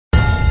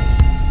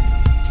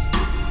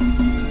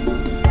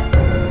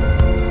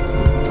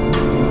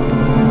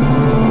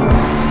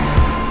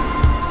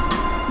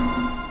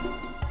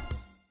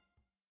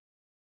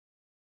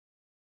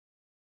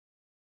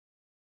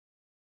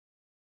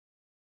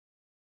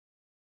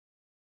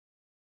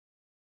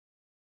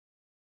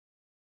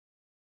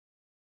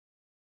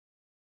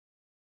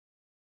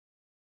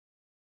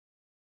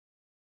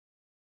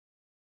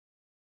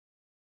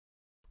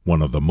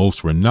One of the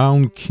most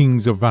renowned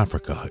kings of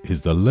Africa is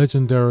the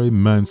legendary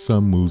Mansa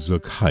Musa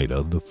I.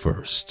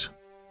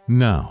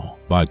 Now,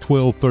 by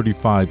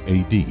 1235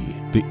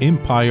 AD, the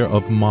Empire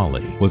of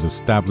Mali was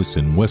established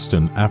in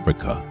Western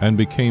Africa and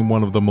became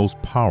one of the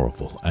most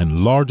powerful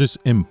and largest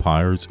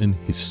empires in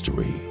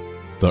history.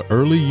 The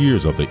early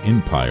years of the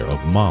Empire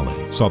of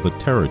Mali saw the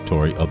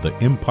territory of the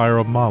Empire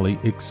of Mali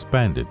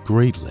expanded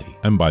greatly,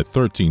 and by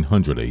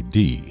 1300 AD,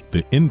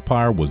 the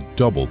empire was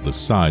double the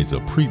size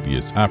of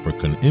previous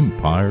African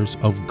empires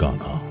of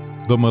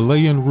Ghana. The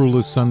Malayan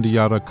ruler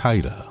Sundiata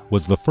Keita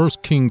was the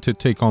first king to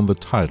take on the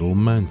title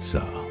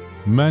Mansa.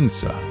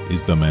 Mansa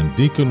is the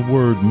Mandenkan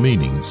word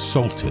meaning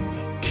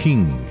sultan,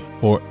 king,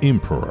 or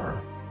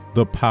emperor.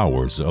 The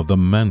powers of the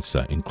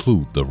Mansa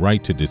include the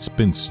right to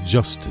dispense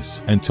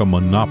justice and to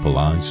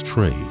monopolize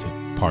trade,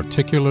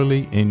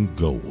 particularly in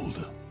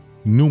gold.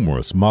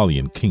 Numerous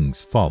Malian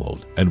kings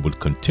followed and would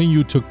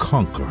continue to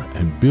conquer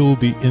and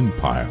build the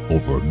empire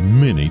over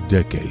many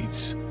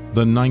decades.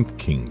 The ninth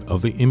king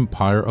of the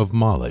Empire of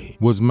Mali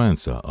was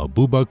Mansa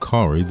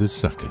Abubakari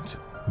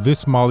II.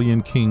 This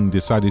Malian king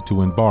decided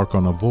to embark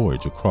on a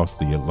voyage across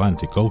the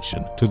Atlantic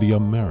Ocean to the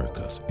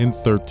Americas in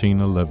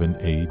 1311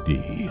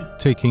 AD,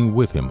 taking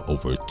with him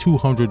over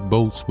 200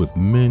 boats with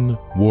men,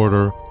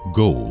 water,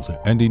 gold,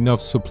 and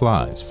enough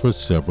supplies for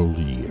several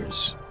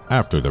years.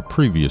 After the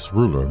previous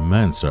ruler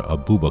Mansa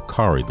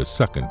Abubakari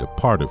II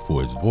departed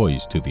for his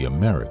voyage to the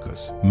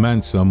Americas,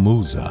 Mansa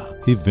Musa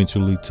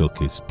eventually took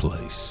his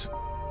place.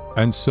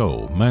 And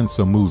so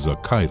Mansa Musa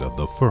Keita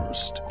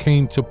I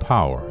came to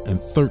power in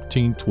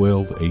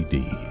 1312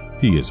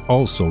 AD. He is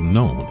also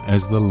known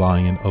as the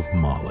Lion of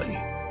Mali.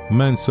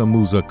 Mansa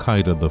Musa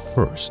Keita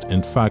I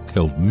in fact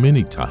held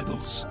many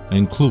titles,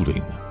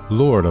 including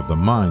Lord of the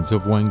Mines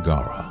of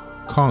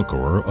Wangara,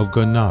 Conqueror of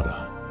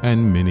Granada,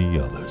 and many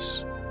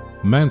others.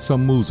 Mansa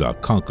Musa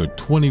conquered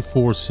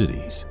 24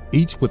 cities,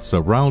 each with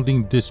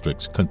surrounding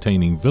districts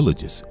containing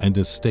villages and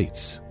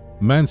estates.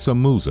 Mansa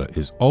Musa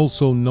is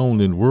also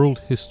known in world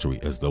history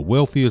as the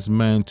wealthiest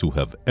man to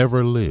have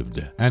ever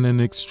lived and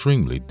an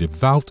extremely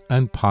devout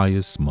and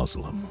pious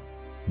Muslim.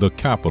 The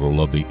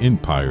capital of the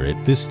empire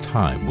at this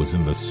time was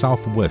in the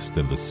southwest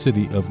in the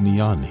city of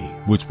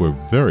Niani, which were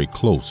very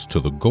close to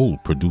the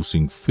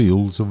gold-producing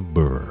fields of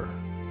Bur.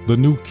 The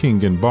new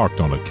king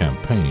embarked on a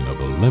campaign of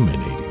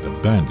eliminating the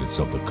bandits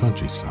of the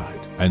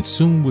countryside, and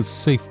soon with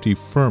safety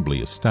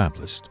firmly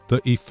established,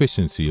 the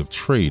efficiency of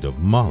trade of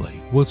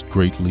Mali was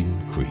greatly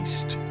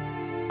increased.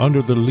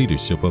 Under the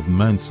leadership of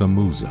Mansa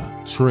Musa,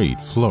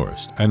 trade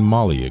flourished and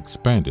Mali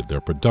expanded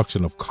their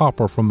production of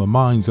copper from the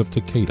mines of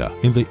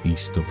Takeda in the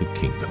east of the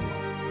kingdom.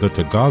 The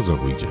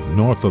Tagaza region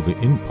north of the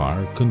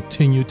empire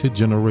continued to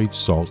generate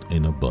salt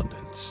in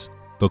abundance.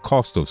 The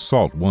cost of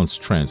salt once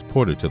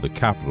transported to the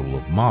capital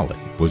of Mali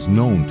was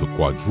known to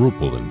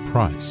quadruple in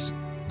price.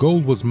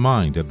 Gold was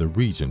mined at the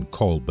region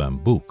called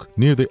Bambouk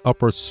near the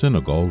upper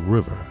Senegal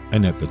River,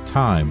 and at the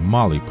time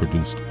Mali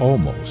produced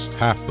almost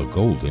half the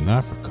gold in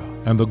Africa,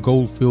 and the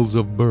gold fields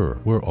of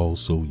Bur were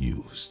also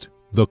used.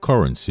 The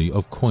currency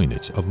of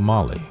coinage of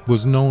Mali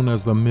was known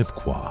as the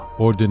mithqa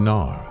or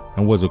dinar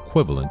and was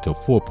equivalent to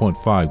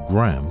 4.5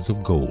 grams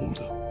of gold.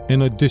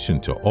 In addition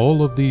to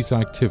all of these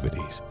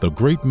activities, the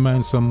great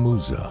Mansa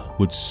Musa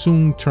would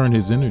soon turn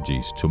his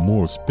energies to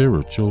more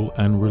spiritual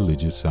and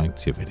religious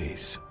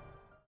activities.